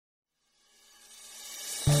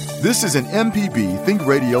This is an MPB Think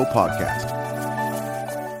Radio podcast.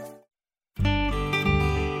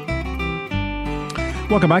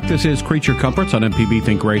 Welcome back. This is Creature Comforts on MPB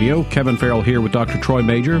Think Radio. Kevin Farrell here with Dr. Troy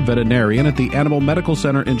Major, veterinarian at the Animal Medical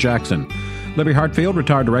Center in Jackson. Libby Hartfield,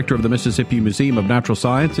 retired director of the Mississippi Museum of Natural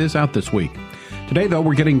Science, is out this week. Today, though,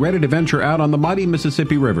 we're getting ready to venture out on the mighty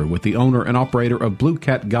Mississippi River with the owner and operator of Blue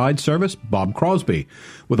Cat Guide Service, Bob Crosby.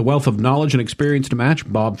 With a wealth of knowledge and experience to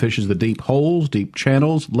match, Bob fishes the deep holes, deep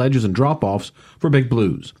channels, ledges, and drop-offs for big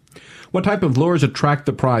blues. What type of lures attract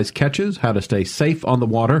the prize catches, how to stay safe on the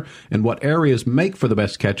water, and what areas make for the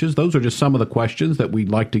best catches, those are just some of the questions that we'd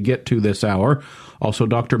like to get to this hour. Also,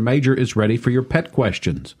 Dr. Major is ready for your pet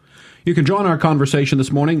questions. You can join our conversation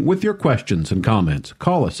this morning with your questions and comments.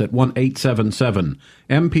 Call us at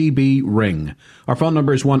 1-877-MPB-RING. Our phone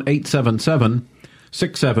number is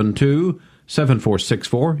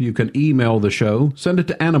 1-877-672-7464. You can email the show. Send it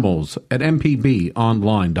to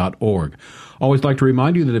animals@mpbonline.org. Always like to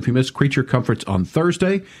remind you that if you miss Creature Comforts on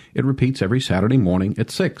Thursday, it repeats every Saturday morning at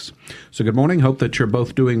 6. So good morning. Hope that you're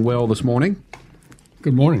both doing well this morning.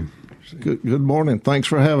 Good morning. Good morning. Thanks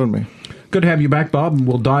for having me. Good to have you back, Bob, and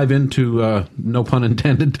we'll dive into, no pun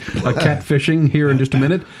intended, cat fishing here in just a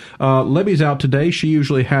minute. Libby's out today. She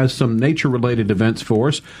usually has some nature-related events for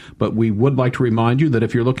us, but we would like to remind you that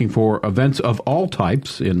if you're looking for events of all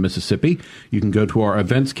types in Mississippi, you can go to our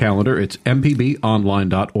events calendar. It's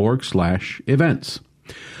mpbonline.org/events.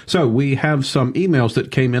 So we have some emails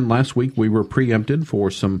that came in last week. We were preempted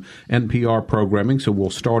for some NPR programming, so we'll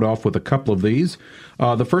start off with a couple of these.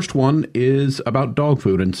 The first one is about dog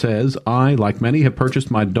food and says, I, like many, have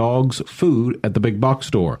purchased my dog's food at the big box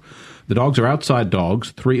store. The dogs are outside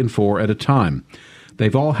dogs, 3 and 4 at a time.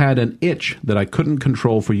 They've all had an itch that I couldn't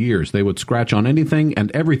control for years. They would scratch on anything and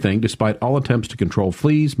everything despite all attempts to control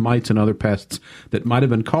fleas, mites, and other pests that might have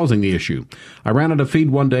been causing the issue. I ran out of feed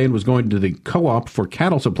one day and was going to the co-op for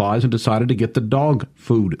cattle supplies and decided to get the dog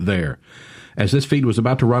food there. As this feed was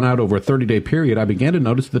about to run out over a 30-day period, I began to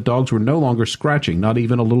notice that the dogs were no longer scratching, not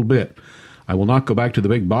even a little bit. I will not go back to the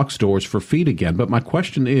big box stores for feed again, but my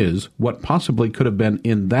question is, what possibly could have been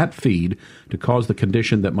in that feed to cause the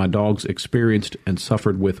condition that my dogs experienced and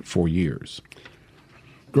suffered with for years?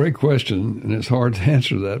 Great question, and it's hard to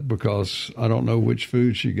answer that because I don't know which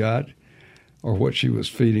food she got or what she was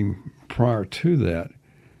feeding prior to that.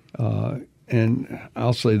 And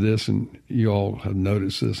I'll say this, and you all have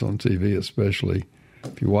noticed this on TV especially.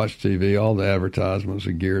 If you watch TV, all the advertisements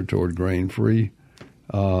are geared toward grain-free.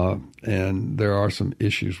 And there are some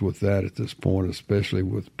issues with that at this point, especially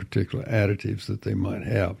with particular additives that they might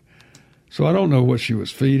have. So I don't know what she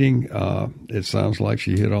was feeding. It sounds like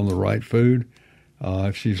she hit on the right food.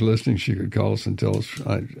 If she's listening, she could call us and tell us.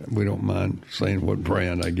 We don't mind saying what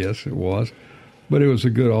brand, I guess it was. But it was a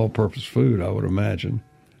good all-purpose food, I would imagine.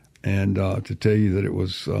 And to tell you that it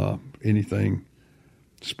was anything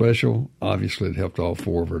special, obviously it helped all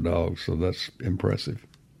 4 of her dogs, so that's impressive.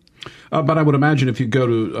 But I would imagine if you go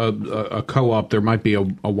to a co-op, there might be a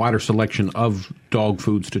wider selection of dog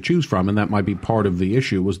foods to choose from, and that might be part of the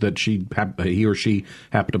issue, was that he or she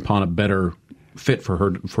happened upon a better fit for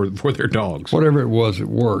their dogs. Whatever it was, it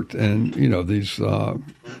worked. And, you know, these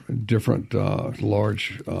different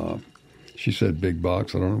large, she said big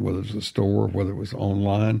box, I don't know whether it was a store, whether it was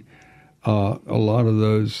online. A lot of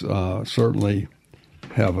those certainly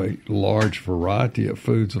have a large variety of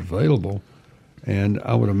foods available. And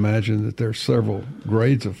I would imagine that there's several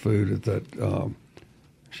grades of food at that,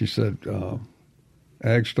 she said,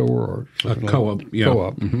 ag store or something co-op. Yeah.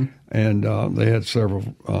 Co-op. Mm-hmm. And they had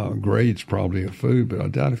several grades probably of food, but I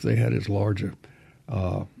doubt if they had as large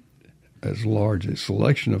a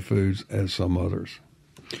selection of foods as some others.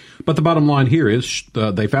 But the bottom line here is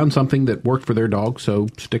they found something that worked for their dog, so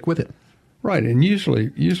stick with it. Right, and usually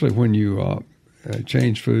when you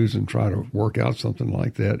change foods and try to work out something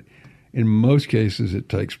like that, in most cases, it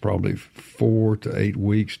takes probably 4 to 8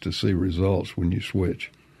 weeks to see results when you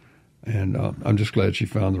switch. And I'm just glad she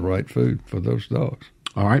found the right food for those dogs.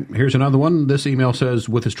 All right, here's another one. This email says,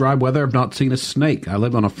 with this dry weather, I've not seen a snake. I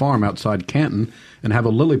live on a farm outside Canton and have a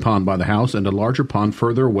lily pond by the house and a larger pond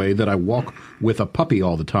further away that I walk with a puppy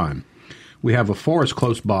all the time. We have a forest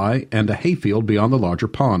close by and a hayfield beyond the larger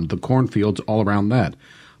pond, the cornfields all around that.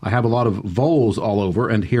 I have a lot of voles all over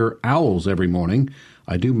and hear owls every morning.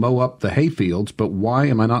 I do mow up the hayfields, but why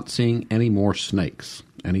am I not seeing any more snakes?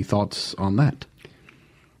 Any thoughts on that?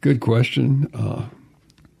 Good question.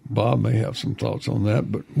 Bob may have some thoughts on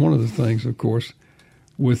that, but one of the things, of course,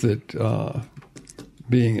 with it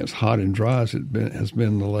being as hot and dry as it has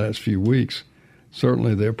been the last few weeks,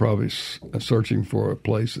 certainly they're probably searching for a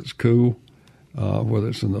place that's cool, whether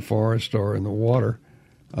it's in the forest or in the water.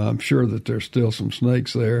 I'm sure that there's still some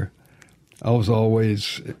snakes there. I was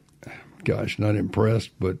always, not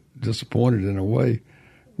impressed, but disappointed in a way.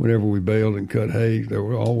 Whenever we baled and cut hay, there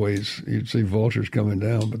were always, you'd see vultures coming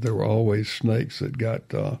down, but there were always snakes that got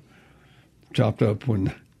chopped up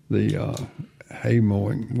when the hay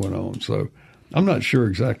mowing went on. So I'm not sure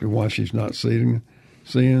exactly why she's not seeing.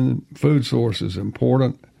 Food source is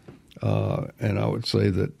important, and I would say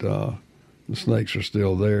that the snakes are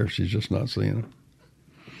still there. She's just not seeing them.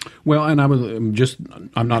 Well, and I'm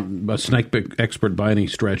not a snake expert by any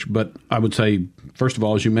stretch, but I would say, first of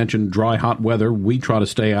all, as you mentioned, dry, hot weather, we try to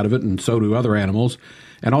stay out of it, and so do other animals.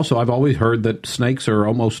 And also, I've always heard that snakes are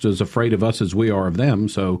almost as afraid of us as we are of them,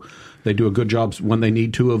 so they do a good job when they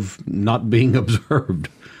need to of not being observed.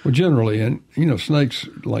 Well, generally, and, snakes,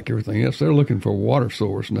 like everything else, they're looking for a water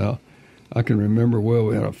source now. I can remember,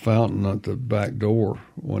 we had a fountain at the back door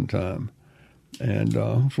one time. And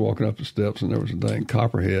I was walking up the steps, and there was a dang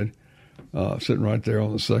copperhead sitting right there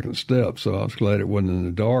on the second step. So I was glad it wasn't in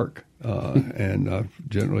the dark, and I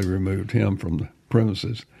generally removed him from the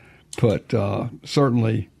premises. But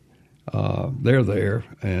certainly they're there,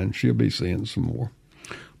 and she'll be seeing some more.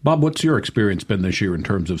 Bob, what's your experience been this year in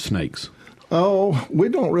terms of snakes? Oh, we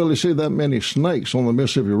don't really see that many snakes on the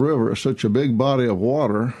Mississippi River. It's such a big body of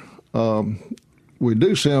water. We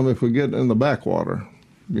do see them if we get in the backwater.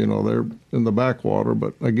 They're in the backwater,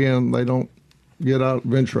 but again, they don't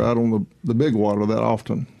venture out on the big water that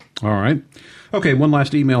often. All right. Okay, one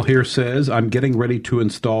last email here says, I'm getting ready to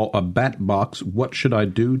install a bat box. What should I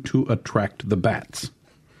do to attract the bats?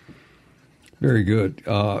 Very good.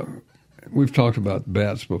 We've talked about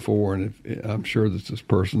bats before, and I'm sure that this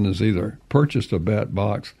person has either purchased a bat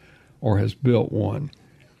box or has built one.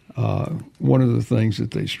 One of the things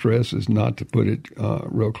that they stress is not to put it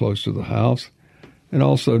real close to the house. And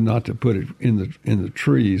also not to put it in the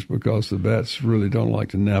trees, because the bats really don't like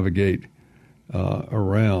to navigate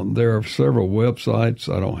around. There are several websites.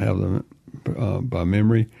 I don't have them by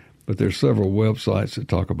memory, but there's several websites that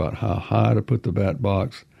talk about how high to put the bat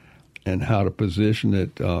box and how to position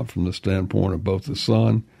it from the standpoint of both the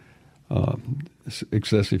sun,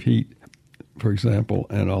 excessive heat, for example,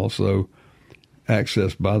 and also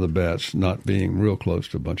access by the bats not being real close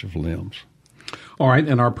to a bunch of limbs. All right,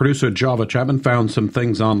 and our producer, Java Chapman, found some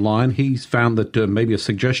things online. He's found that maybe a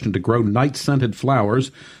suggestion to grow night-scented flowers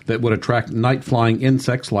that would attract night-flying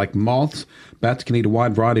insects like moths. Bats can eat a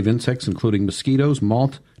wide variety of insects, including mosquitoes,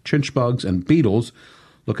 moths, chinch bugs, and beetles.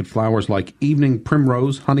 Look at flowers like evening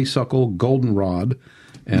primrose, honeysuckle, goldenrod,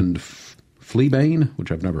 and fleabane,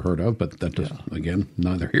 which I've never heard of, but that does, again,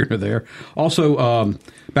 neither here nor there. Also,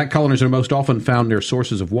 bat colonies are most often found near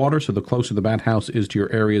sources of water, so the closer the bat house is to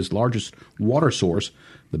your area's largest water source,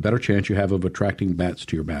 the better chance you have of attracting bats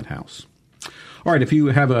to your bat house. All right, if you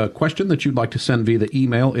have a question that you'd like to send via the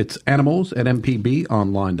email, it's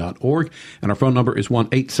animals@mpbonline.org, and our phone number is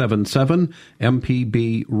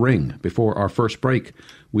 1-877-MPB-RING. Before our first break,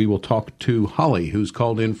 we will talk to Holly, who's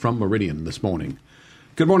called in from Meridian this morning.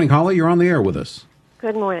 Good morning, Holly. You're on the air with us.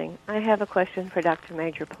 Good morning. I have a question for Dr.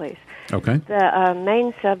 Major, please. Okay. The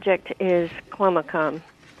main subject is Clomicon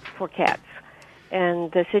for cats.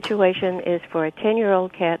 And the situation is for a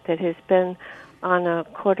 10-year-old cat that has been on a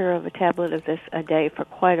quarter of a tablet of this a day for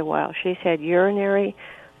quite a while. She's had urinary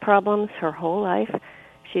problems her whole life.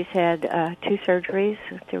 She's had 2 surgeries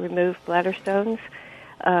to remove bladder stones.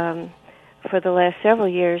 For the last several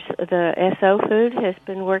years, the SO food has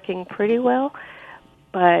been working pretty well,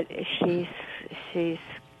 but she's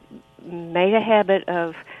made a habit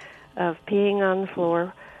of peeing on the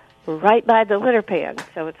floor right by the litter pan,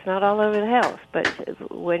 so it's not all over the house. But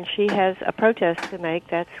when she has a protest to make,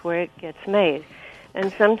 that's where it gets made.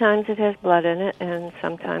 And sometimes it has blood in it, and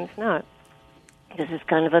sometimes not. This is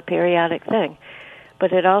kind of a periodic thing.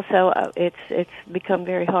 But it also, it's become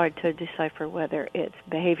very hard to decipher whether it's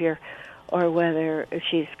behavior or whether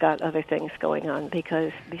she's got other things going on,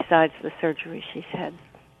 because besides the surgery, she's had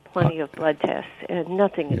plenty of blood tests, and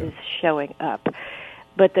nothing is showing up.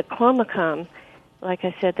 But the Clomicon, like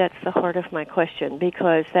I said, that's the heart of my question,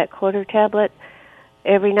 because that quarter tablet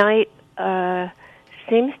every night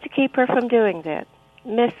seems to keep her from doing that.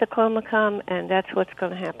 Miss the Clomicon, and that's what's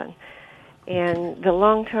going to happen. And the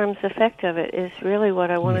long-term effect of it is really what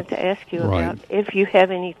I wanted to ask you about, if you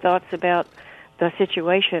have any thoughts about the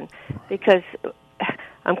situation. Because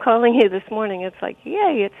I'm calling you this morning, it's like,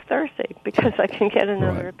 yay, it's Thursday, because I can get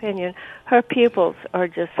another opinion. Her pupils are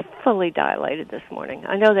just fully dilated this morning.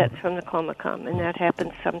 I know that's from the Clomicon, and that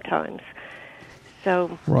happens sometimes.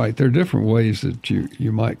 So right, there are different ways that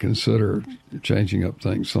you might consider changing up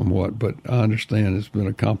things somewhat, but I understand it's been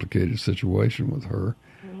a complicated situation with her.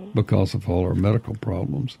 because of all her medical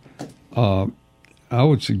problems. I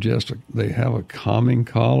would suggest they have a calming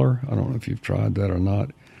collar. I don't know if you've tried that or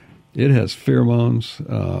not. It has pheromones,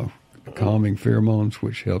 calming pheromones,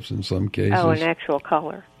 which helps in some cases. Oh, an actual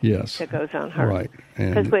collar. Yes. That goes on her. Right.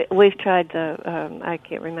 Because we've tried the, I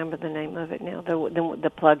can't remember the name of it now,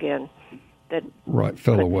 the plug-in. That right,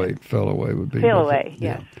 fell away would be. Fell away,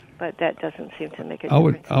 yes. But that doesn't seem to make a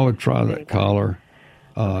difference. I would try that collar.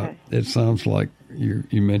 Okay. It sounds like you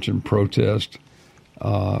mentioned protest.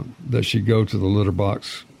 Does she go to the litter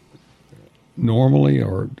box normally,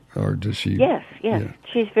 or does she? Yes. Yeah.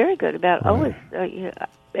 She's very good about always.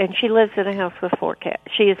 And she lives in a house with 4 cats.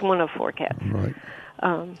 She is one of 4 cats. Right.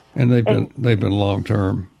 And they've been long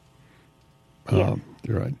term. Yes.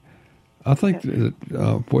 You're right. I think that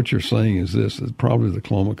what you're saying is this: is probably the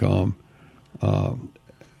Clomicalm.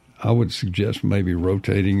 I would suggest maybe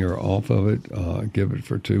rotating her off of it. Give it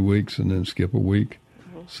for 2 weeks and then skip a week.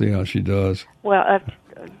 See how she does. Well,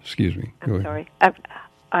 excuse me. Go ahead. Sorry.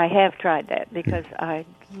 I have tried that because I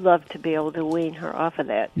love to be able to wean her off of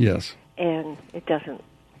that. Yes. And it doesn't.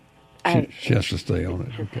 She has to stay on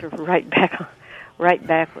it. Just sort of right back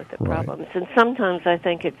with the problems. And sometimes I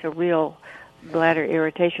think it's a real bladder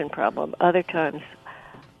irritation problem. Other times,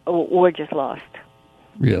 we're just lost.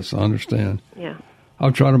 Yes, I understand. Yeah.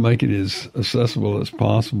 I'll try to make it as accessible as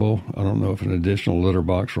possible. I don't know if an additional litter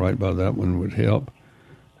box right by that one would help.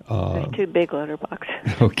 There's 2 big litter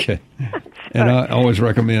boxes. Okay. And I always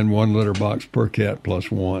recommend 1 litter box per cat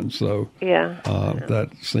plus 1. So that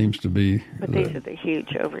seems to be. But these are the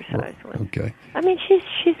huge oversized ones. Okay. I mean,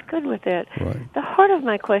 she's good with that. Right. The heart of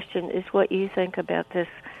my question is what you think about this.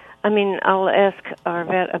 I mean, I'll ask our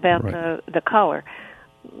vet about the collar,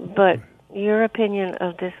 but your opinion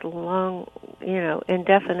of this long,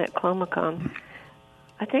 indefinite Clomicalm,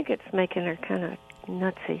 I think it's making her kind of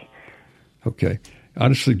nutsy. Okay.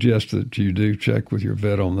 I'd suggest that you do check with your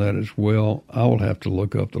vet on that as well. I will have to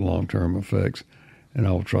look up the long-term effects, and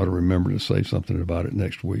I will try to remember to say something about it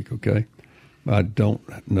next week, okay? I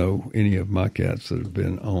don't know any of my cats that have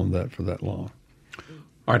been on that for that long.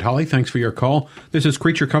 All right, Holly, thanks for your call. This is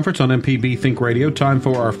Creature Comforts on MPB Think Radio. Time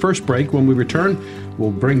for our first break. When we return,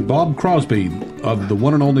 we'll bring Bob Crosby of the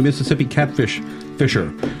one and only Mississippi Catfish Fisher.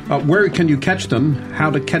 Where can you catch them?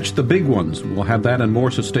 How to catch the big ones? We'll have that and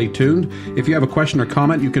more, so stay tuned. If you have a question or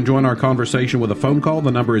comment, you can join our conversation with a phone call.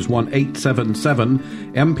 The number is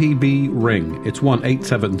 1-877-MPB-RING. It's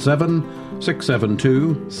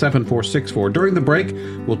 1-877-672-7464. During the break,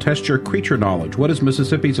 we'll test your creature knowledge. What is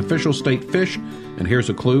Mississippi's official state fish? And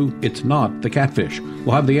here's a clue. It's not the catfish.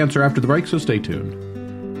 We'll have the answer after the break, so stay tuned.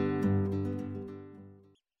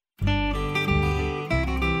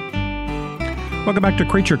 Welcome back to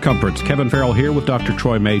Creature Comforts. Kevin Farrell here with Dr.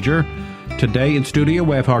 Troy Major. Today in studio,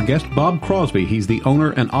 we have our guest, Bob Crosby. He's the owner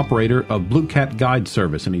and operator of Blue Cat Guide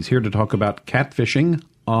Service, and he's here to talk about catfishing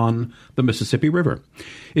on the Mississippi River.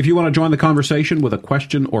 If you want to join the conversation with a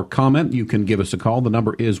question or comment, you can give us a call. The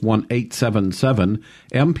number is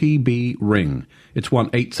 1-877-MPB-RING. It's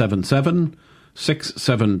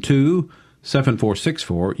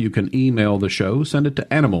 1-877-672-7464. You can email the show. Send it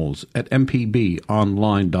to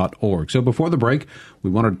animals@mpbonline.org. So before the break,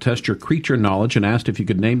 we wanted to test your creature knowledge and asked if you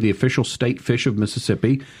could name the official state fish of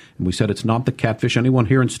Mississippi. And we said it's not the catfish. Anyone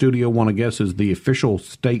here in studio want to guess is the official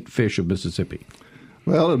state fish of Mississippi?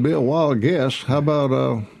 Well, it'd be a wild guess. How about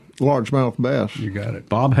largemouth bass? You got it.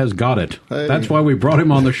 Bob has got it. Hey. That's why we brought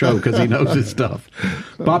him on the show, because he knows his stuff.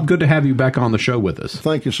 Bob, good to have you back on the show with us.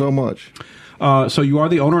 Thank you so much. So you are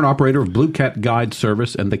the owner and operator of Blue Cat Guide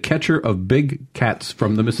Service and the catcher of big cats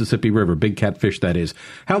from the Mississippi River, big catfish, that is.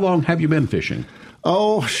 How long have you been fishing?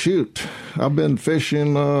 Oh, shoot. I've been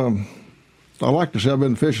fishing, I like to say I've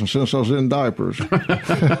been fishing since I was in diapers.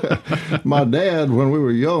 My dad, when we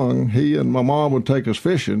were young, he and my mom would take us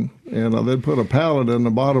fishing, and they'd put a pallet in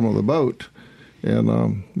the bottom of the boat,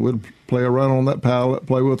 and we'd play around on that pallet,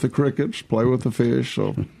 play with the crickets, play with the fish,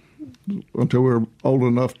 so until we were old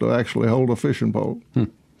enough to actually hold a fishing pole.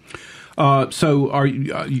 So are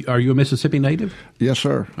you a Mississippi native? Yes,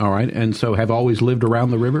 sir. All right. And so have always lived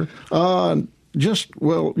around the river?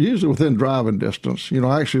 Usually within driving distance.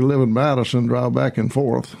 I actually live in Madison, drive back and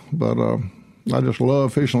forth, but I just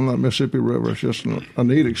love fishing on that Mississippi River. It's just a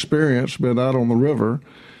neat experience, being out on the river.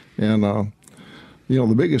 And,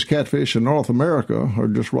 the biggest catfish in North America are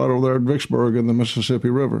just right over there at Vicksburg in the Mississippi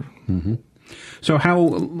River. Mm-hmm. So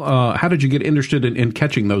how did you get interested in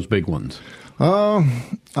catching those big ones?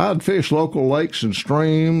 I'd fish local lakes and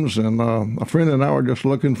streams, and a friend and I were just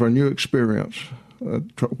looking for a new experience.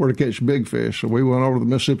 Where to catch big fish. So we went over to the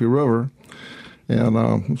Mississippi River,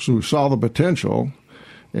 and so we saw the potential,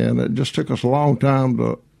 and it just took us a long time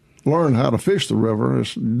to learn how to fish the river.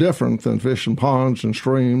 It's different than fishing ponds and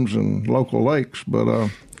streams and local lakes, but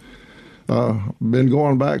been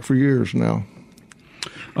going back for years now.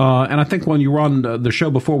 And I think when you were on the show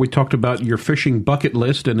before, we talked about your fishing bucket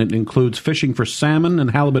list, and it includes fishing for salmon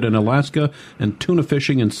and halibut in Alaska and tuna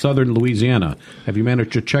fishing in southern Louisiana. Have you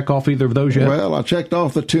managed to check off either of those yet? Well, I checked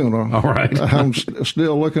off the tuna. All right. I'm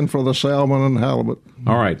still looking for the salmon and halibut.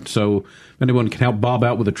 All right. So if anyone can help Bob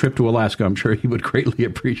out with a trip to Alaska, I'm sure he would greatly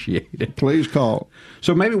appreciate it. Please call.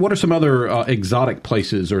 So maybe what are some other exotic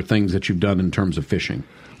places or things that you've done in terms of fishing?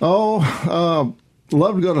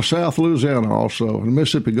 Love to go to South Louisiana also, the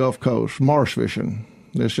Mississippi Gulf Coast, marsh fishing.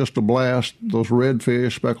 It's just a blast. Those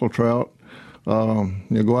redfish, speckled trout.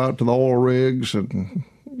 You go out to the oil rigs and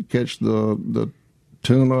catch the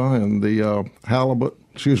tuna and the halibut.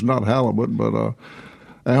 Excuse me, not halibut, but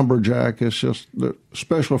amberjack. It's just the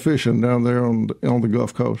special fishing down there on the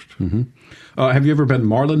Gulf Coast. Mm-hmm. Have you ever been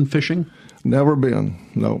marlin fishing? Never been,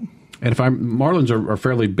 no. And marlins are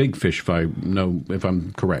fairly big fish, if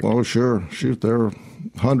I'm correct. Oh, sure. Shoot, they're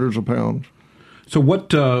hundreds of pounds. So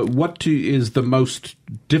what is the most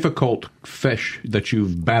difficult fish that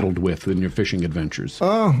you've battled with in your fishing adventures?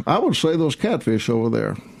 I would say those catfish over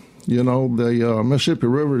there. You know, the Mississippi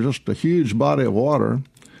River is just a huge body of water,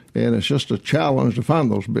 and it's just a challenge to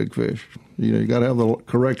find those big fish. You know, you got to have the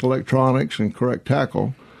correct electronics and correct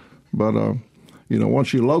tackle, but you know,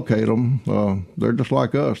 once you locate them, they're just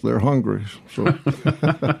like us. They're hungry. So,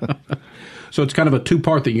 so it's kind of a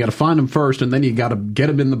two-part thing. You got to find them first, and then you got to get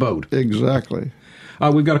them in the boat. Exactly.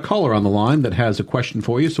 We've got a caller on the line that has a question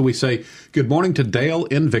for you. So we say good morning to Dale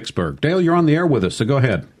in Vicksburg. Dale, you're on the air with us, so go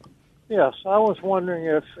ahead. Yes, I was wondering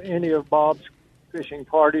if any of Bob's fishing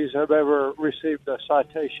parties have ever received a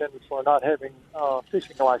citation for not having a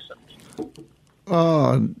fishing license.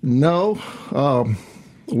 No.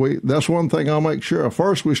 That's one thing I'll make sure of.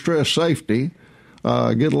 First, we stress safety.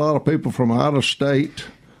 Get a lot of people from out of state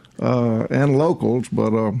and locals,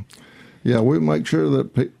 but we make sure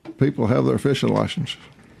that people have their fishing license.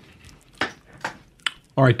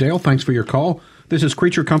 All right, Dale, thanks for your call. This is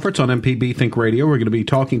Creature Comforts on MPB Think Radio. We're going to be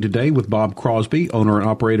talking today with Bob Crosby, owner and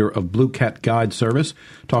operator of Blue Cat Guide Service,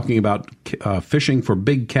 talking about fishing for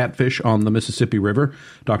big catfish on the Mississippi River.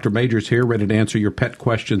 Dr. Majors here, ready to answer your pet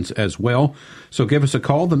questions as well. So give us a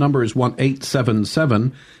call. The number is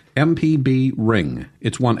 1-877-MPB-RING.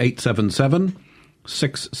 It's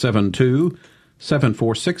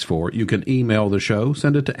 1-877-672-7464. You can email the show.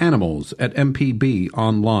 Send it to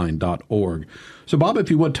animals@mpbonline.org. So, Bob, if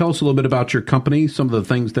you would, tell us a little bit about your company, some of the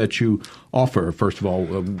things that you offer. First of all,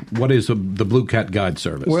 what is the Blue Cat Guide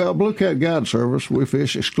Service? Well, Blue Cat Guide Service, we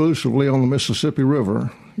fish exclusively on the Mississippi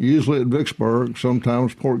River, usually at Vicksburg,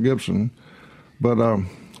 sometimes Port Gibson. But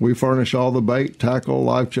we furnish all the bait, tackle,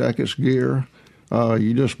 life jackets, gear.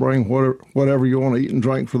 You just bring whatever you want to eat and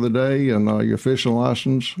drink for the day and your fishing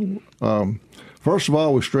license. First of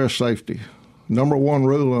all, we stress safety. Number one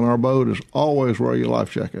rule in our boat is always wear your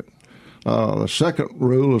life jacket. The second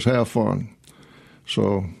rule is have fun.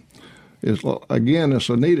 So, it's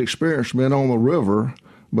a neat experience being on the river,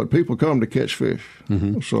 but people come to catch fish.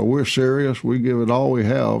 Mm-hmm. So we're serious. We give it all we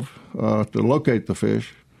have to locate the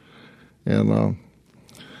fish. And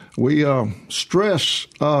we stress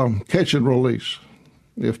catch and release.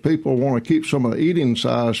 If people want to keep some of the eating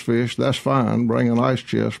size fish, that's fine. Bring an ice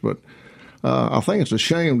chest, but I think it's a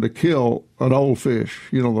shame to kill an old fish,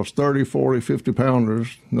 you know, those 30, 40,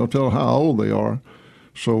 50-pounders. No telling how old they are.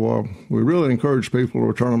 So we really encourage people to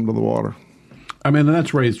return them to the water. I mean, and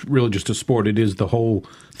that's really just a sport. It is the whole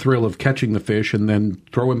thrill of catching the fish and then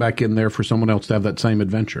throwing back in there for someone else to have that same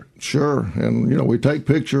adventure. Sure. And, you know, we take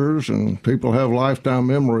pictures and people have lifetime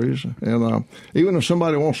memories. And even if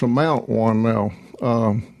somebody wants to mount one now,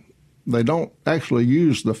 they don't actually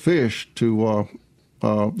use the fish to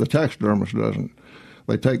the taxidermist doesn't.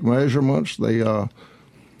 They take measurements, they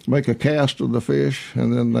make a cast of the fish,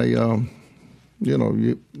 and then they,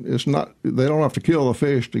 it's not. They don't have to kill the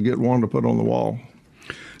fish to get one to put on the wall.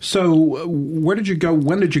 So, where did you go?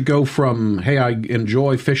 When did you go from "Hey, I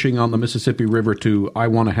enjoy fishing on the Mississippi River" to "I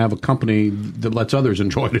want to have a company that lets others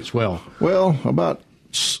enjoy it as well"? Well, about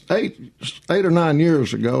eight or 9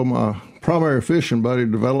 years ago, my primary fishing buddy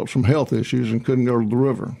developed some health issues and couldn't go to the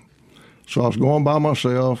river. So I was going by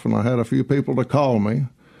myself, and I had a few people to call me.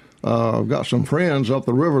 I've got some friends up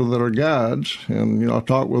the river that are guides, and I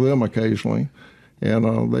talk with them occasionally,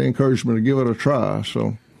 and they encouraged me to give it a try.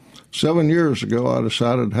 So 7 years ago, I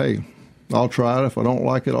decided, hey, I'll try it. If I don't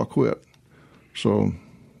like it, I'll quit. So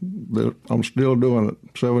I'm still doing it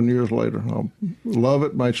 7 years later. I love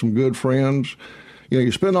it, made some good friends.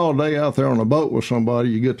 you spend all day out there on a boat with somebody,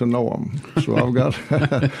 you get to know them. So I've got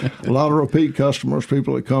a lot of repeat customers,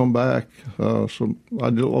 people that come back. So I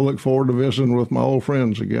look forward to visiting with my old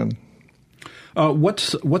friends again.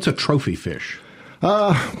 What's a trophy fish?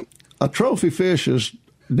 A trophy fish is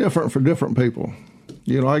different for different people.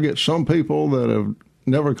 I get some people that have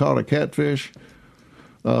never caught a catfish.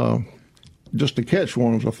 Just to catch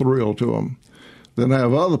one's a thrill to them. Then I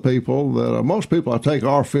have other people that, most people I take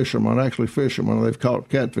are fishermen, actually fishermen. They've caught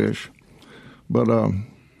catfish. But,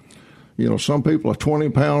 some people, a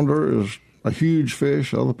 20-pounder is a huge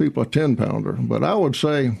fish. Other people, a 10-pounder. But I would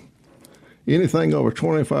say anything over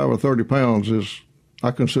 25 or 30 pounds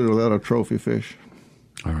I consider that a trophy fish.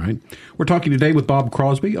 All right. We're talking today with Bob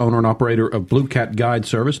Crosby, owner and operator of Blue Cat Guide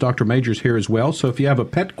Service. Dr. Major's here as well. So if you have a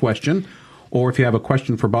pet question, or if you have a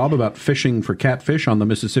question for Bob about fishing for catfish on the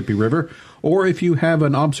Mississippi River, or if you have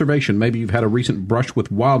an observation, maybe you've had a recent brush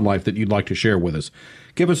with wildlife that you'd like to share with us,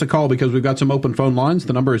 give us a call because we've got some open phone lines.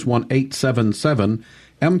 The number is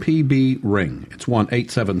 1-877-MPB-RING. It's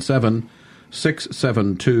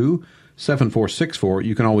 1-877-672-7464.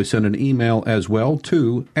 You can always send an email as well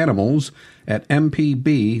to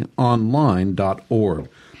animals@mpbonline.org.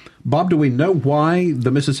 Bob, do we know why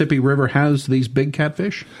the Mississippi River has these big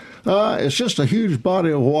catfish? It's just a huge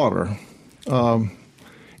body of water, and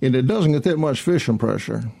it doesn't get that much fishing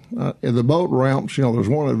pressure. In the boat ramps, there's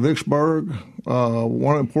one at Vicksburg,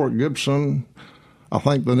 one at Port Gibson. I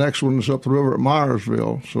think the next one is up the river at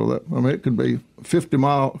Myersville. So that it could be 50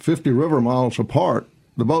 river miles apart,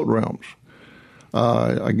 the boat ramps.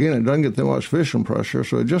 Again, it doesn't get that much fishing pressure,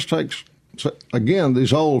 so it just takes. So again,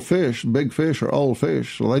 these old fish, big fish are old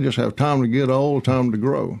fish, so they just have time to get old, time to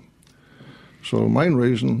grow. So the main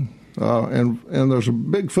reason, and there's a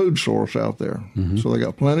big food source out there. Mm-hmm. So they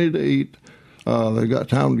got plenty to eat. They've got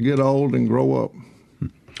time to get old and grow up.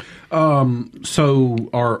 So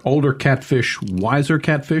are older catfish wiser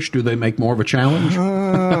catfish? Do they make more of a challenge?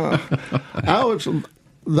 The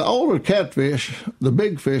older catfish, the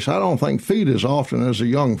big fish, I don't think feed as often as the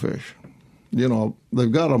young fish.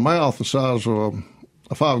 They've got a mouth the size of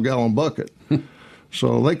a 5-gallon bucket.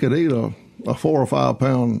 So they could eat a 4 or 5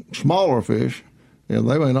 pound smaller fish, and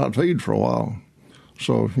they may not feed for a while.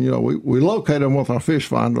 So, we locate them with our fish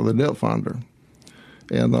finder, the depth finder.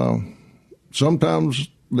 And sometimes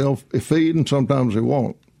they'll feed and sometimes they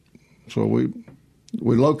won't. So we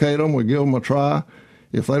locate them, we give them a try.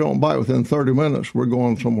 If they don't bite within 30 minutes, we're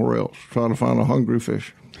going somewhere else, try to find a hungry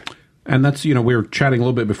fish. And that's, we were chatting a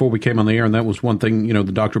little bit before we came on the air, and that was one thing, the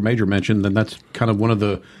Dr. Major mentioned, and that's kind of one of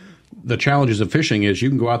the challenges of fishing is you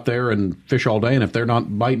can go out there and fish all day, and if they're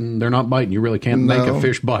not biting, they're not biting. You really can't make a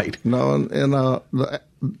fish bite. No, and the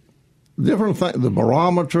different things, the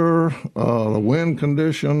barometer, the wind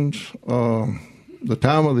conditions, the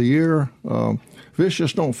time of the year, fish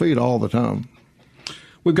just don't feed all the time.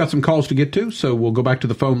 We've got some calls to get to, so we'll go back to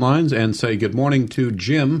the phone lines and say good morning to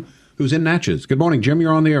Jim, who's in Natchez. Good morning, Jim.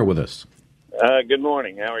 You're on the air with us. Good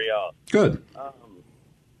morning. How are y'all? Good.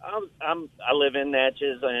 I live in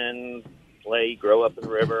Natchez and grow up in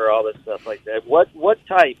the river, all this stuff like that. What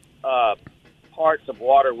type parts of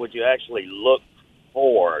water would you actually look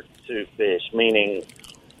for to fish? Meaning,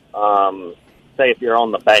 say if you're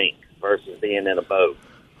on the bank versus being in a boat,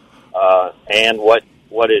 and what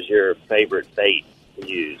is your favorite bait to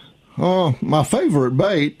use? My favorite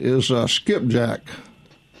bait is skipjack,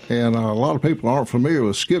 and a lot of people aren't familiar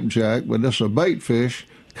with skipjack, but it's a bait fish,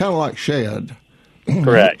 kind of like shad.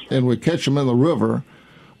 Correct. And we catch them in the river,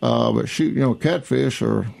 but catfish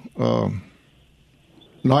or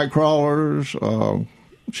night crawlers,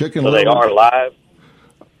 chicken. So they are live?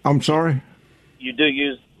 I'm sorry? You do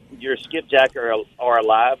use your skipjack are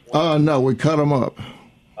alive? No, we cut them up.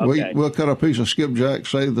 Okay. We'll cut a piece of skipjack,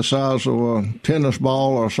 say the size of a tennis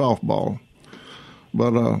ball or a softball.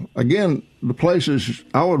 But again, the places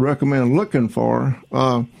I would recommend looking for,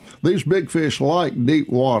 these big fish like deep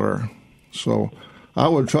water. So I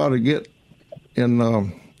would try to get in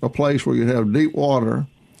a place where you have deep water.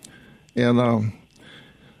 And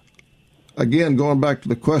again, going back to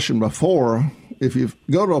the question before, if you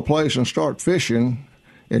go to a place and start fishing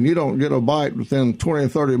and you don't get a bite within 20 or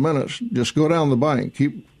 30 minutes, just go down the bank.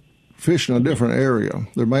 Keep fishing a different area.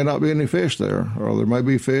 There may not be any fish there, or there may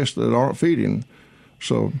be fish that aren't feeding.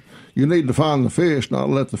 So you need to find the fish, not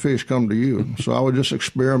let the fish come to you. So I would just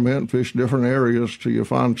experiment, fish different areas till you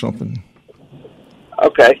find something.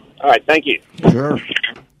 Okay. All right. Thank you. Sure.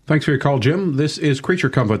 Thanks for your call, Jim. This is Creature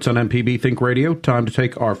Comforts on MPB Think Radio. Time to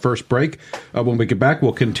take our first break. When we get back,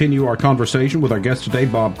 we'll continue our conversation with our guest today,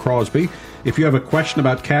 Bob Crosby. If you have a question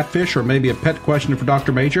about catfish or maybe a pet question for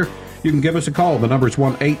Dr. Major, you can give us a call. The number is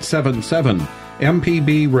 1-877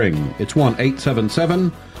 MPB Ring. It's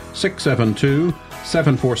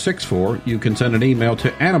 1-877-672-7464. You can send an email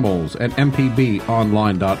to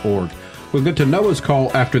animals@mpbonline.org. We'll get to Noah's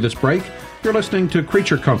call after this break. You're listening to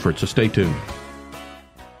Creature Comforts, so stay tuned.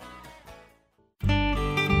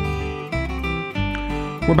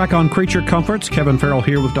 We're back on Creature Comforts. Kevin Farrell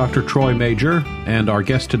here with Dr. Troy Major, and our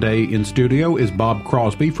guest today in studio is Bob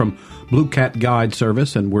Crosby from Blue Cat Guide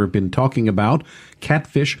Service, and we've been talking about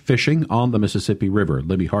catfish fishing on the Mississippi River.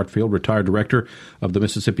 Libby Hartfield, retired director of the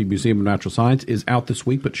Mississippi Museum of Natural Science, is out this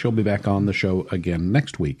week, but she'll be back on the show again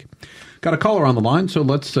next week. Got a caller on the line, so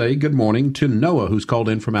let's say good morning to Noah, who's called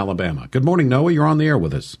in from Alabama. Good morning, Noah. You're on the air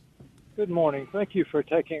with us. Good morning. Thank you for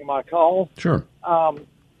taking my call. Sure.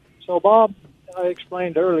 So, Bob, I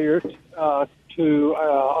explained earlier to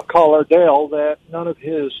a caller, Dale, that none of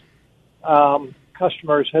his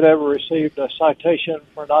customers had ever received a citation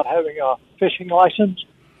for not having a fishing license.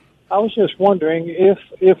 I was just wondering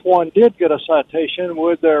if one did get a citation,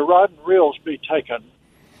 would their rod and reels be taken?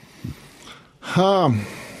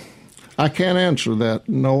 I can't answer that,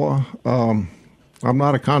 Noah. I'm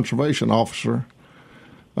not a conservation officer.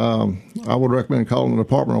 I would recommend calling the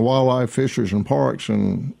Department of Wildlife, Fisheries, and Parks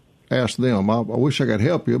and ask them. I wish I could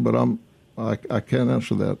help you, but I can't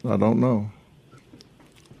answer that. I don't know.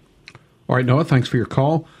 All right, Noah, thanks for your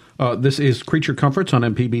call. This is Creature Comforts on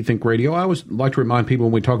MPB Think Radio. I always like to remind people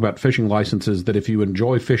when we talk about fishing licenses that if you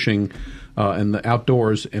enjoy fishing in the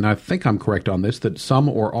outdoors, and I think I'm correct on this, that some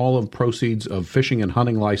or all of proceeds of fishing and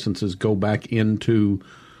hunting licenses go back into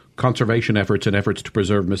conservation efforts and efforts to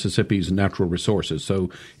preserve Mississippi's natural resources. So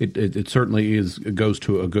it certainly goes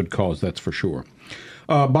to a good cause, that's for sure.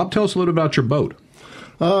 Bob, tell us a little about your boat.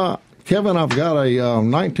 Kevin, I've got a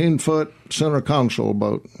 19-foot center console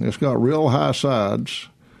boat. It's got real high sides.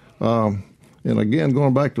 And again,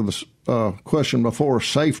 going back to the question before,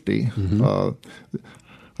 safety,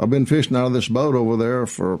 I've been fishing out of this boat over there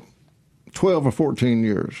for 12 or 14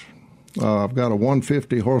 years. I've got a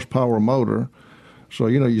 150 horsepower motor. So,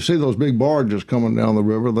 you see those big barges coming down the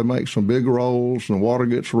river. They make some big rolls and the water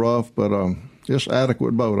gets rough, but it's an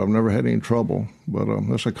adequate boat. I've never had any trouble, but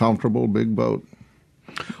it's a comfortable big boat.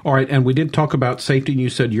 All right, and we did talk about safety, and you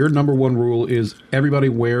said your number one rule is everybody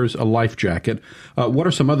wears a life jacket. What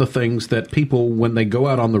are some other things that people, when they go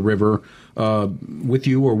out on the river with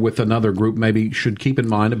you or with another group, maybe should keep in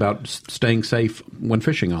mind about staying safe when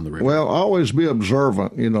fishing on the river? Well, always be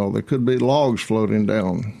observant. There could be logs floating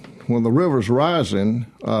down. When the river's rising,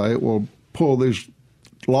 it will pull these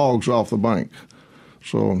logs off the bank.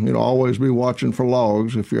 So, always be watching for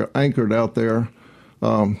logs. If you're anchored out there,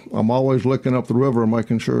 I'm always looking up the river,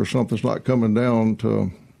 making sure something's not coming down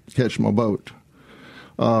to catch my boat.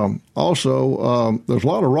 Also, there's a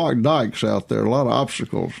lot of rock dikes out there, a lot of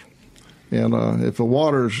obstacles. And if the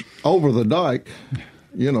water's over the dike,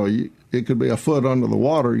 it could be a foot under the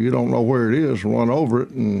water. You don't know where it is, run over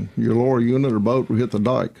it, and your lower unit or boat will hit the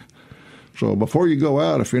dike. So before you go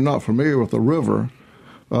out, if you're not familiar with the river,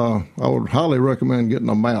 I would highly recommend getting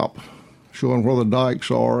a map showing where the dikes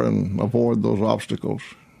are and avoid those obstacles.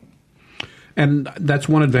 And that's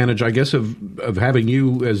one advantage, I guess, of having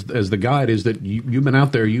you as the guide is that you've been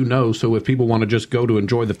out there, so if people want to just go to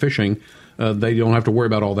enjoy the fishing, they don't have to worry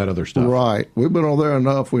about all that other stuff. Right. We've been over there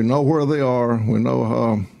enough. We know where they are. We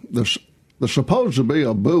know there's supposed to be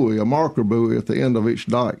a buoy, a marker buoy at the end of each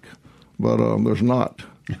dike, but there's not.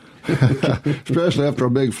 Especially after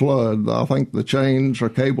a big flood. I think the chains or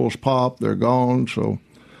cables pop, they're gone, so...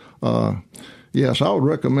 yes, I would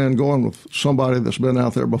recommend going with somebody that's been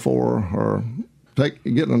out there before or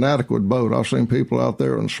getting an adequate boat. I've seen people out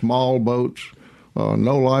there in small boats,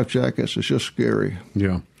 no life jackets. It's just scary.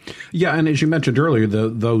 Yeah. Yeah, and as you mentioned earlier,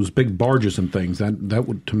 those big barges and things, that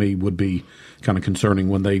would, to me, would be kind of concerning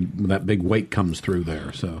when that big weight comes through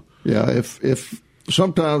there. So yeah, if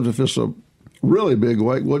sometimes if it's a really big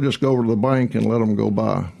weight, we'll just go over to the bank and let them go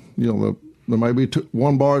by. There may be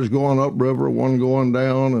one barge going upriver, one going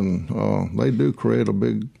down, and they do create a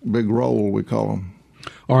big roll, we call them.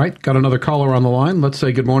 All right, got another caller on the line. Let's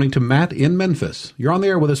say good morning to Matt in Memphis. You're on the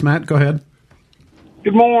air with us, Matt. Go ahead.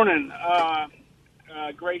 Good morning.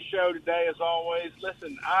 Great show today, as always.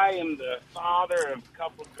 Listen, I am the father of a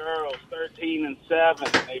couple of girls, 13 and 7.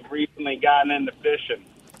 They've recently gotten into fishing.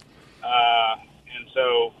 And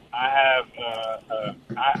so I have,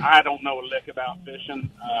 I don't know a lick about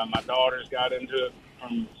fishing. My daughter's got into it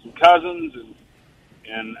from some cousins,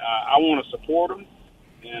 and I want to support them.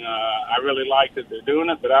 And I really like that they're doing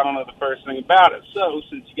it, but I don't know the first thing about it. So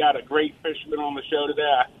since you got a great fisherman on the show today,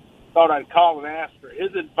 I thought I'd call and ask for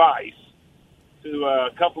his advice to a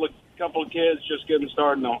couple of kids just getting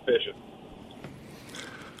started on fishing.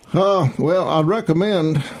 Well, I'd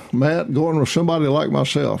recommend, Matt, going with somebody like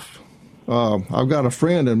myself. I've got a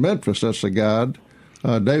friend in Memphis that's a guide,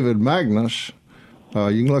 David Magnus.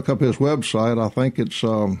 You can look up his website. I think it's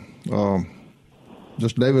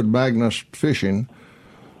just David Magnus Fishing.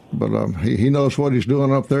 But he knows what he's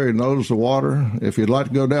doing up there. He knows the water. If you'd like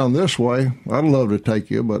to go down this way, I'd love to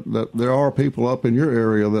take you. But there are people up in your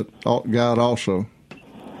area that guide also.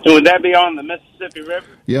 So would that be on the Mississippi River?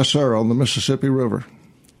 Yes, sir, on the Mississippi River.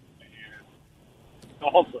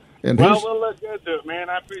 Awesome. And we'll look good to it, man.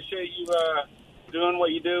 I appreciate you doing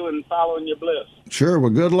what you do and following your bliss. Sure. Well,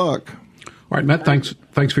 good luck. All right, Matt, thanks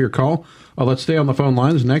for your call. Let's stay on the phone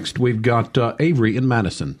lines. Next, we've got Avery in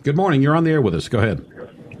Madison. Good morning. You're on the air with us. Go ahead.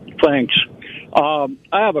 Thanks. I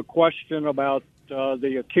have a question about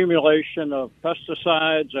the accumulation of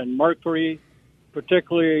pesticides and mercury,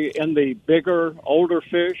 particularly in the bigger, older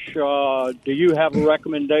fish. Do you have a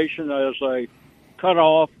recommendation as a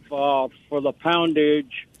cutoff for the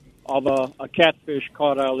poundage of a catfish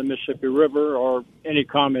caught out of the Mississippi River, or any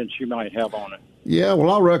comments you might have on it? Yeah,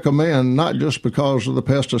 well, I recommend, not just because of the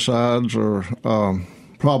pesticides or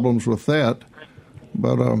problems with that,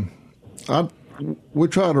 but we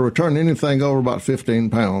try to return anything over about 15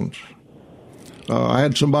 pounds. I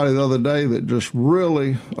had somebody the other day that just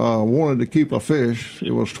really wanted to keep a fish. It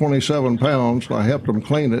was 27 pounds, and I helped them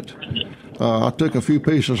clean it. I took a few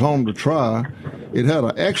pieces home to try. It had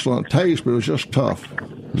an excellent taste, but it was just tough.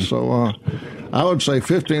 So I would say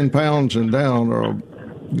 15 pounds and down are a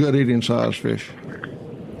good eating size fish.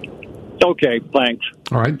 Okay, thanks.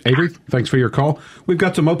 All right, Avery, thanks for your call. We've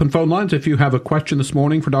got some open phone lines. If you have a question this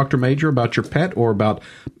morning for Dr. Major about your pet or about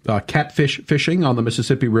catfish fishing on the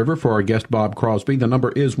Mississippi River for our guest Bob Crosby, the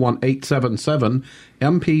number is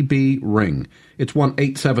 1-877-MPB-RING. It's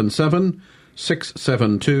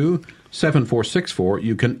 1-877-672-7464.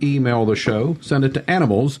 You can email the show. Send it to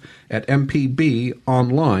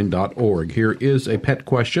animals@mpbonline.org. Here is a pet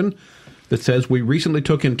question that says, we recently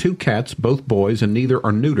took in 2 cats, both boys, and neither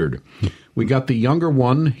are neutered. We got the younger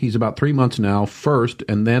one, he's about 3 months now, first,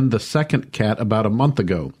 and then the second cat about a month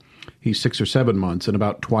ago. He's 6 or 7 months and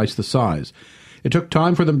about twice the size. It took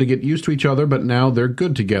time for them to get used to each other, but now they're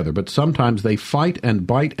good together. But sometimes they fight and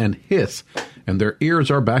bite and hiss, and their ears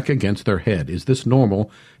are back against their head. Is this normal?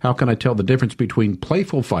 How can I tell the difference between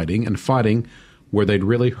playful fighting and fighting where they'd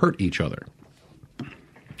really hurt each other?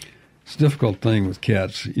 It's a difficult thing with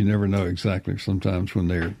cats. You never know exactly sometimes when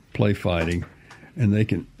they're play fighting, and they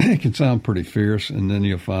can sound pretty fierce, and then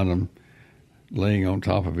you'll find them laying on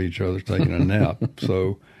top of each other taking a nap.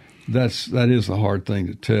 So that is a hard thing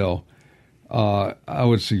to tell. I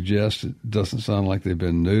would suggest it doesn't sound like they've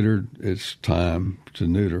been neutered. It's time to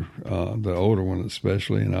neuter the older one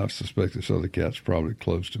especially, and I suspect this other cat's probably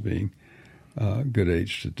close to being good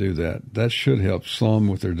age to do that. That should help some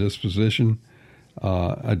with their disposition.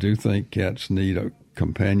 I do think cats need a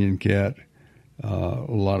companion cat. A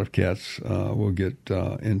lot of cats will get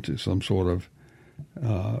into some sort of,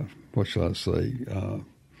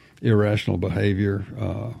 irrational behavior.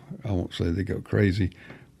 I won't say they go crazy,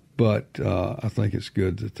 but I think it's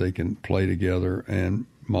good that they can play together and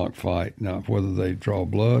mock fight. Now, whether they draw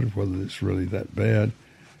blood or whether it's really that bad,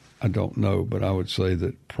 I don't know, but I would say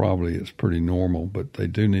that probably it's pretty normal, but they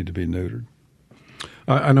do need to be neutered.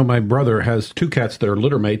 I know my brother has 2 cats that are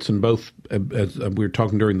litter mates, and both, as we were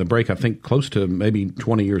talking during the break, I think close to maybe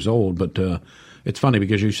 20 years old. But it's funny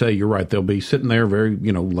because you say you're right. They'll be sitting there very,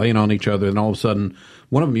 laying on each other, and all of a sudden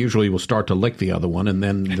one of them usually will start to lick the other one, and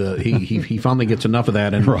then he finally gets enough of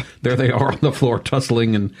that, and right. There they are on the floor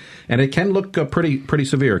tussling, and it can look pretty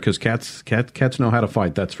severe because cats know how to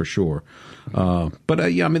fight, that's for sure. But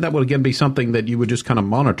that would again be something that you would just kind of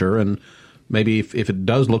monitor, and maybe if it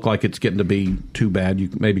does look like it's getting to be too bad, you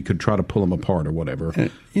maybe could try to pull them apart or whatever.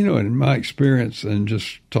 And, in my experience and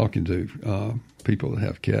just talking to people that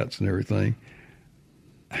have cats and everything,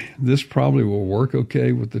 this probably will work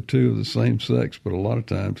okay with the 2 of the same sex, but a lot of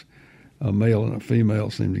times a male and a female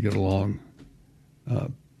seem to get along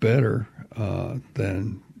better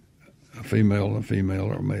than a female and a female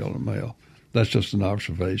or a male and a male. That's just an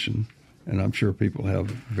observation, and I'm sure people have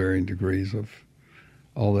varying degrees of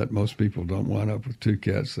all that. Most people don't wind up with 2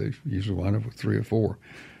 cats. They usually wind up with 3 or 4.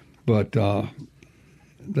 But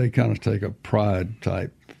they kind of take a pride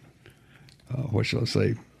type,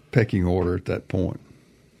 pecking order at that point.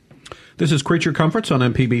 This is Creature Comforts on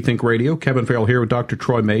MPB Think Radio. Kevin Farrell here with Dr.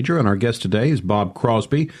 Troy Major, and our guest today is Bob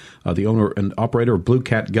Crosby, the owner and operator of Blue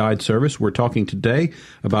Cat Guide Service. We're talking today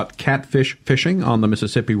about catfish fishing on the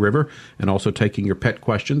Mississippi River and also taking your pet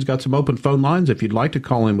questions. Got some open phone lines if you'd like to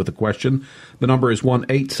call in with a question. The number is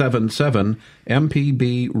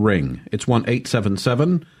 1-877-MPB-RING. It's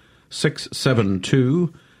 1-877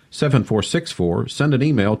 877-672-7464. Send an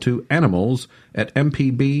email to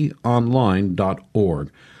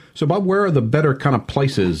animals@mpbonline.org. So, Bob, where are the better kind of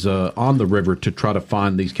places on the river to try to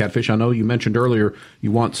find these catfish? I know you mentioned earlier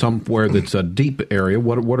you want somewhere that's a deep area.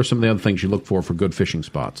 What are some of the other things you look for good fishing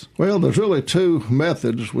spots? Well, there's really two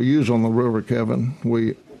methods we use on the river, Kevin.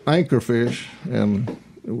 We anchor fish, and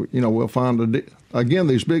we'll find again,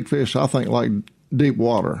 these big fish, I think, like deep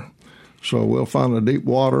water. So we'll find a deep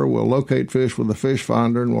water, we'll locate fish with a fish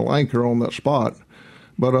finder, and we'll anchor on that spot.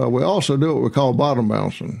 But we also do what we call bottom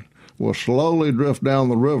bouncing. We'll slowly drift down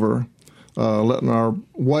the river, letting our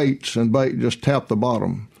weights and bait just tap the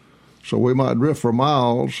bottom. So we might drift for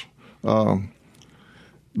miles. The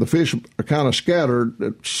fish are kind of scattered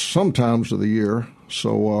at some times of the year.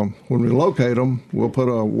 So when we locate them, we'll put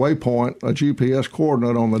a waypoint, a GPS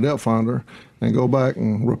coordinate on the depth finder, and go back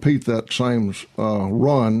and repeat that same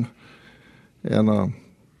run. And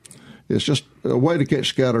it's just a way to catch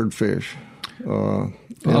scattered fish. And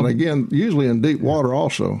again, usually in deep water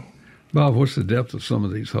also. Bob, what's the depth of some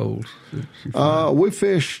of these holes?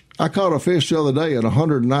 I caught a fish the other day at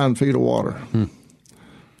 109 feet of water.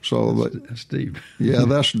 So that's deep. Yeah,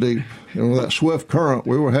 that's deep. And with that swift current,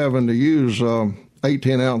 we were having to use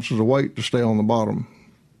 18 ounces of weight to stay on the bottom.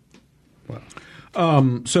 Wow.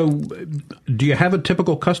 So do you have a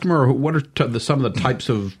typical customer, or what are some of the types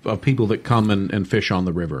of people that come and fish on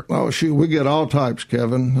the river? Oh, shoot, we get all types,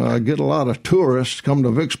 Kevin. Get a lot of tourists come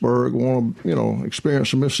to Vicksburg, want to,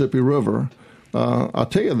 experience the Mississippi River. I'll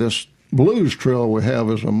tell you, this blues trail we have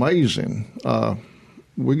is amazing.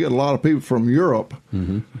 We get a lot of people from Europe,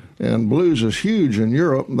 and blues is huge in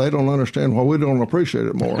Europe. They don't understand why we don't appreciate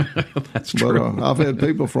it more. That's true. But I've had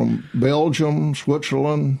people from Belgium,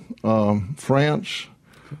 Switzerland, France.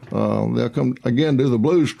 They'll come, again, do the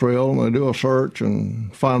blues trail, and they do a search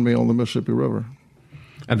and find me on the Mississippi River.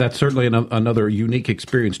 And that's certainly another unique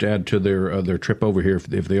experience to add to their trip over here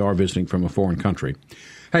if they are visiting from a foreign country.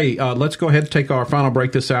 Hey, let's go ahead and take our final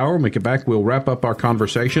break this hour. When we get back, we'll wrap up our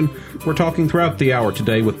conversation. We're talking throughout the hour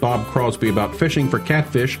today with Bob Crosby about fishing for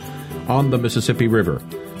catfish on the Mississippi River.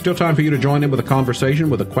 Still time for you to join in with a conversation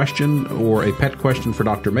with a question or a pet question for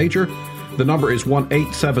Dr. Major. The number is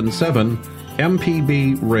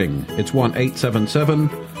 1-877-MPB-RING. It's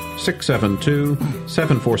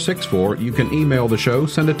 1-877-672-7464. You can email the show.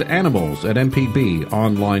 Send it to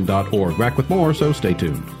animals@mpbonline.org. Back with more, so stay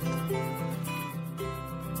tuned.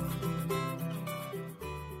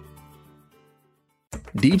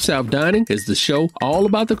 Deep South Dining is the show all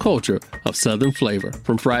about the culture of Southern flavor,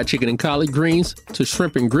 from fried chicken and collard greens to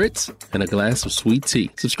shrimp and grits and a glass of sweet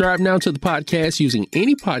tea. Subscribe now to the podcast using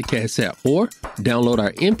any podcast app or download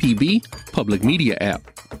our MPB Public Media app.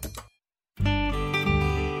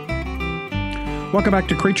 Welcome back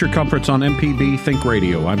to Creature Comforts on MPB Think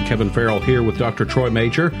Radio. I'm Kevin Farrell here with Dr. Troy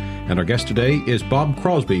Major, and our guest today is Bob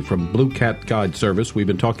Crosby from Blue Cat Guide Service. We've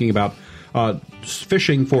been talking about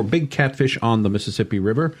fishing for big catfish on the Mississippi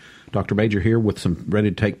River. Dr. Major here with some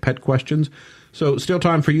ready-to-take pet questions. So still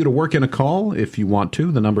time for you to work in a call if you want to.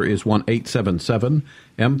 The number is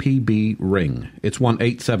 1-877-MPB-RING. It's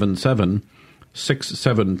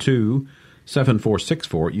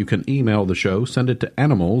 1-877-672-7464. You can email the show. Send it to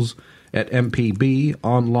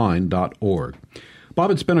animals@mpbonline.org.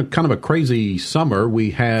 Bob, it's been a kind of a crazy summer.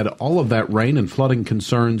 We had all of that rain and flooding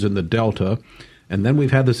concerns in the Delta, and then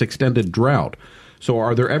we've had this extended drought. So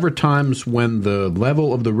are there ever times when the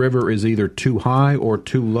level of the river is either too high or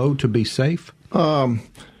too low to be safe?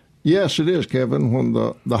 Yes, it is, Kevin. When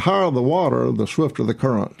the higher the water, the swifter the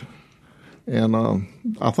current. And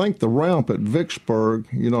I think the ramp at Vicksburg,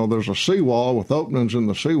 there's a seawall with openings in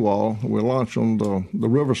the seawall. We launched on the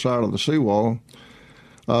riverside of the seawall.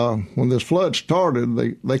 When this flood started,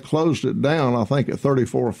 they closed it down, I think, at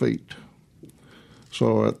 34 feet.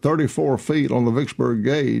 So at 34 feet on the Vicksburg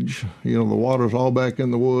gauge, the water's all back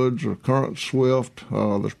in the woods, the current's swift.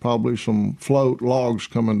 There's probably some float logs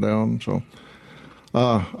coming down. So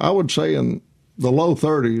I would say in the low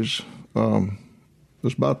 30s,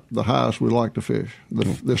 it's about the highest we like to fish.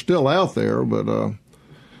 They're still out there, but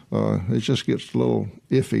it just gets a little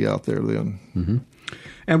iffy out there then. Mm-hmm.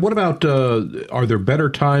 And what about, are there better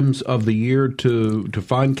times of the year to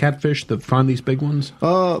find catfish, to find these big ones?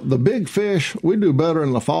 The big fish, we do better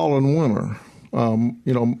in the fall and winter.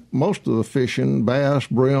 Most of the fishing, bass,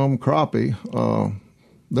 brim, crappie,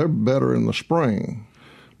 they're better in the spring.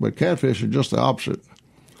 But catfish are just the opposite.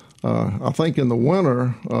 I think in the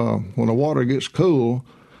winter, when the water gets cool,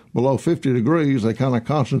 below 50 degrees, they kind of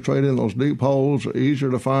concentrate in those deep holes,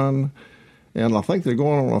 easier to find. And I think they're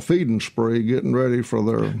going on a feeding spree, getting ready for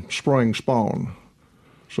their spring spawn.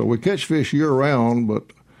 So we catch fish year-round, but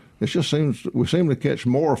it just we seem to catch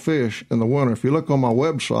more fish in the winter. If you look on my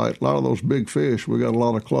website, a lot of those big fish, we got a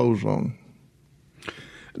lot of clothes on.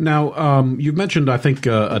 Now, you've mentioned, I think,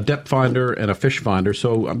 a depth finder and a fish finder.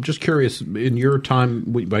 So I'm just curious, in your time,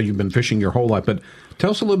 you've been fishing your whole life, but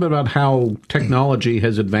tell us a little bit about how technology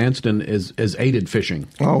has advanced and has aided fishing.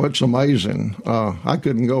 Oh, it's amazing. I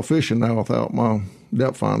couldn't go fishing now without my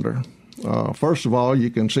depth finder. First of all, you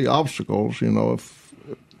can see obstacles, if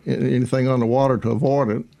anything underwater to avoid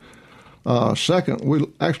it. Second, we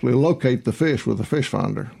actually locate the fish with the fish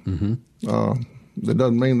finder. Mm-hmm. That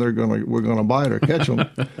doesn't mean we're going to bite or catch them.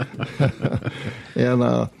 And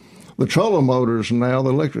the trolling motors now, the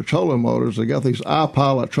electric trolling motors, they got these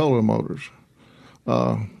iPilot trolling motors.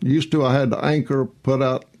 Used to, I had to anchor, put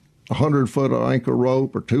out 100 foot of anchor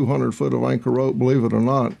rope or 200 foot of anchor rope, believe it or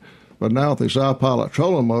not. But now with these iPilot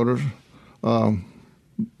trolling motors,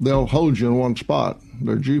 they'll hold you in one spot.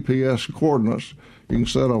 They're GPS coordinates. You can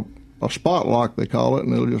set a spot lock, they call it,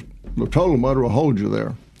 and the trolling motor will hold you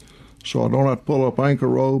there. So I don't have to pull up anchor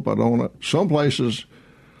rope. Some places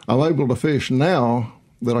I'm able to fish now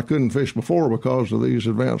that I couldn't fish before because of these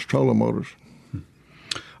advanced trolling motors.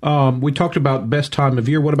 We talked about best time of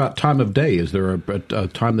year. What about time of day? Is there a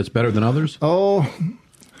time that's better than others? Oh,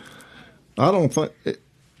 I don't think...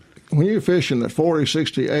 When you're fishing at 40,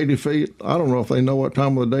 60, 80 feet, I don't know if they know what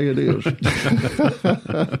time of the day it is.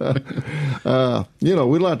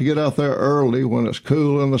 We like to get out there early when it's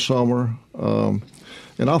cool in the summer. And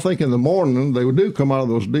I think in the morning they do come out of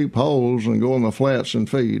those deep holes and go in the flats and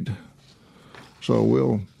feed. So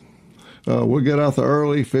we'll get out there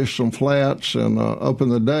early, fish some flats, and up in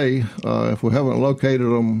the day, if we haven't located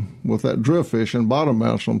them with that drift fishing, bottom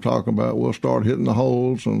mounts I'm talking about, we'll start hitting the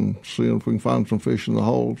holes and seeing if we can find some fish in the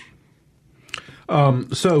holes.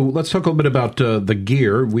 So let's talk a little bit about the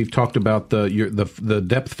gear. We've talked about the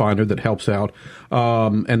depth finder that helps out,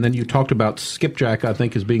 and then you talked about skipjack, I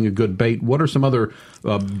think, as being a good bait. What are some other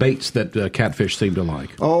baits that catfish seem to like?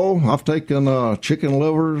 Oh, I've taken chicken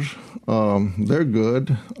livers. They're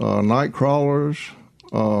good. Night crawlers.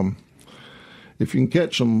 If you can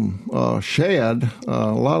catch some shad,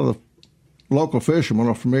 a lot of the local fishermen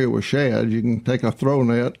are familiar with shad. You can take a throw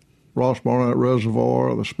net, Ross Barnett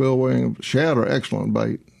Reservoir, the spillway. Shad are excellent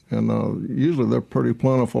bait, and usually they're pretty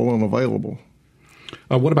plentiful and available.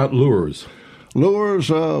 What about lures? Lures,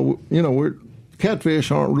 catfish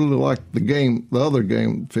aren't really like the other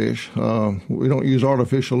game fish. We don't use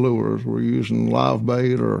artificial lures. We're using live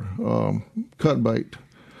bait or cut bait.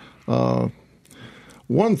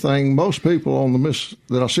 One thing, most people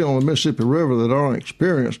that I see on the Mississippi River that aren't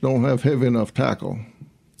experienced don't have heavy enough tackle.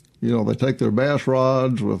 They take their bass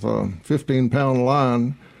rods with a 15-pound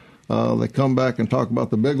line. They come back and talk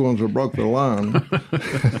about the big ones that broke their line.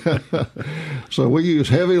 So we use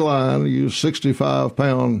heavy line, use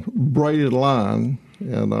 65-pound braided line,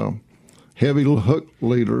 and heavy hook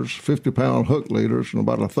leaders, 50-pound hook leaders, and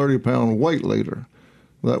about a 30-pound weight leader.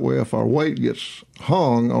 That way, if our weight gets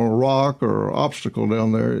hung on a rock or obstacle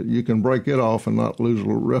down there, you can break it off and not lose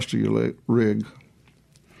the rest of your rig.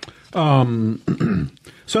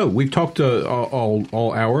 So we've talked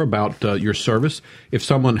all hour about your service. If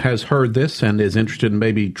someone has heard this and is interested in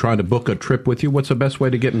maybe trying to book a trip with you, what's the best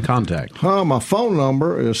way to get in contact? My phone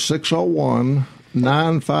number is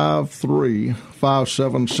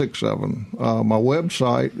 601-953-5767. My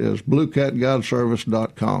website is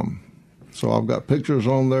bluecatguideservice.com. So I've got pictures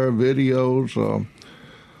on there, videos,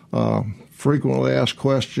 frequently asked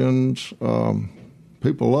questions.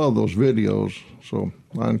 People love those videos, so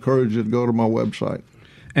I encourage you to go to my website.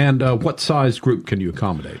 And what size group can you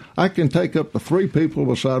accommodate? I can take up to 3 people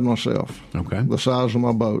beside myself. Okay. The size of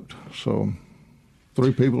my boat. So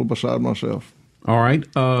 3 people beside myself. All right.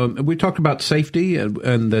 We talked about safety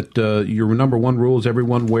and that your number one rule is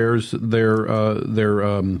everyone wears their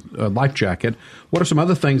life jacket. What are some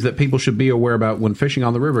other things that people should be aware about when fishing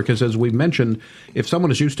on the river? Because as we mentioned, if someone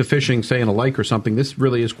is used to fishing, say, in a lake or something, this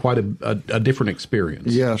really is quite a different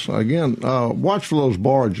experience. Yes. Again, watch for those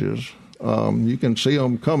barges. You can see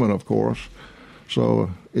them coming, of course. So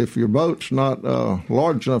if your boat's not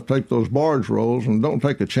large enough to take those barge rolls, and don't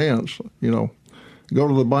take a chance, go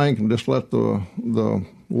to the bank and just let the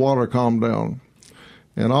water calm down.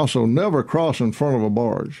 And also never cross in front of a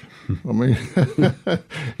barge. I mean,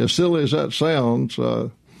 as silly as that sounds,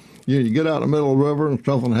 you get out in the middle of the river and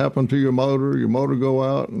something happened to your motor go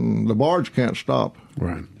out, and the barge can't stop.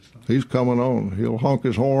 Right. He's coming on. He'll honk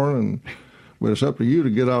his horn, but it's up to you to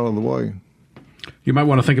get out of the way. You might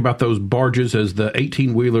want to think about those barges as the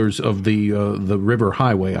 18-wheelers of the river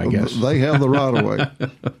highway, I guess. They have the right of way.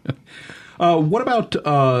 What about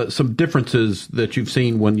some differences that you've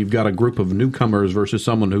seen when you've got a group of newcomers versus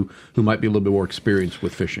someone who might be a little bit more experienced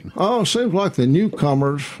with fishing? Oh, it seems like the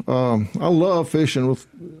newcomers, I love fishing with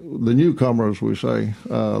the newcomers, we say.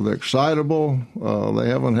 They're excitable. They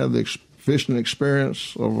haven't had the fishing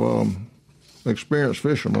experience of experienced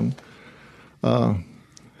fishermen. And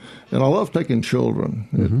I love taking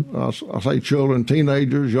children. I say children,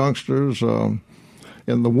 teenagers, youngsters, and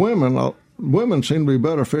the women. Women seem to be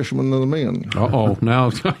better fishermen than the men. Uh-oh, now.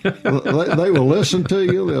 they will listen to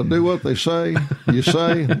you. They'll do what they say. You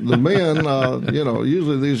say. The men,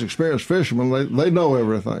 usually these experienced fishermen, they know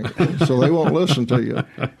everything, so they won't listen to you.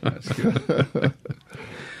 That's good.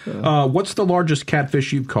 What's the largest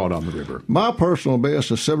catfish you've caught on the river? My personal best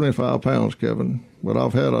is 75 pounds, Kevin, but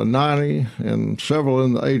I've had a 90 and several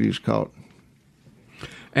in the 80s caught.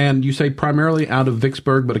 And you say primarily out of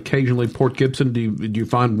Vicksburg, but occasionally Port Gibson. Do you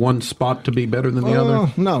find one spot to be better than the other?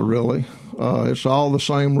 Not really. It's all the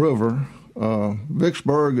same river.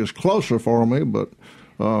 Vicksburg is closer for me, but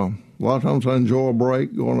a lot of times I enjoy a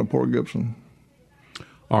break going to Port Gibson.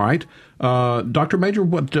 All right. Dr. Major,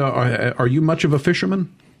 what are you much of a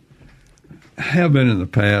fisherman? Have been in the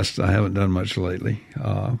past. I haven't done much lately,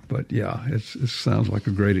 but yeah, it sounds like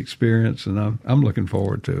a great experience, and I'm looking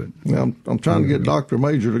forward to it. Yeah, I'm trying to get Dr.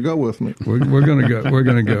 Major to go with me. We're going to go. We're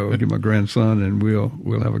going to go. Get my grandson, and we'll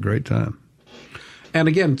have a great time. And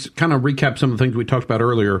again, to kind of recap some of the things we talked about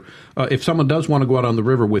earlier, if someone does want to go out on the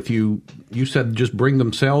river with you, you said just bring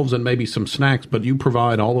themselves and maybe some snacks, but you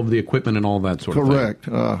provide all of the equipment and all that sort of thing. Correct.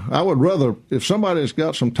 I would rather, if somebody's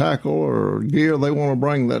got some tackle or gear they want to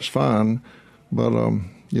bring, that's fine. But,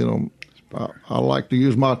 I like to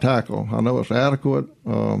use my tackle. I know it's adequate.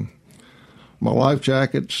 My life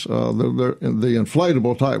jackets, they're the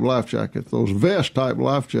inflatable type life jackets. Those vest type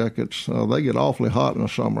life jackets, they get awfully hot in the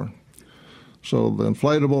summer. So the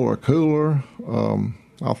inflatable are cooler.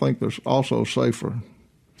 I think they're also safer.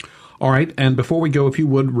 All right. And before we go, if you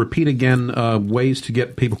would repeat again ways to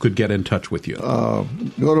people could get in touch with you.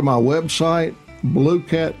 Go to my website,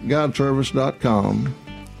 bluecatguideservice.com.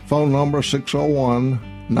 Phone number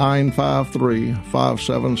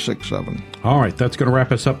 601-953-5767. All right, that's going to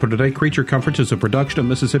wrap us up for today. Creature Comforts is a production of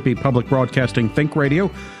Mississippi Public Broadcasting Think Radio,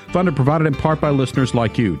 funded provided in part by listeners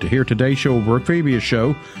like you. To hear today's show or a previous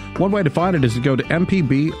show, one way to find it is to go to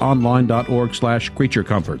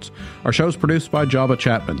mpbonline.org/creaturecomforts. Our show is produced by Java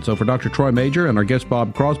Chapman. So for Dr. Troy Major and our guest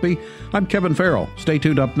Bob Crosby, I'm Kevin Farrell. Stay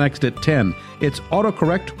tuned. Up next at 10, it's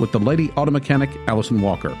AutoCorrect with the lady auto mechanic Allison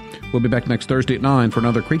Walker. We'll be back next Thursday at 9 for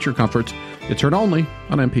another Creature Comforts. It's heard only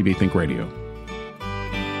on MPB Think Radio.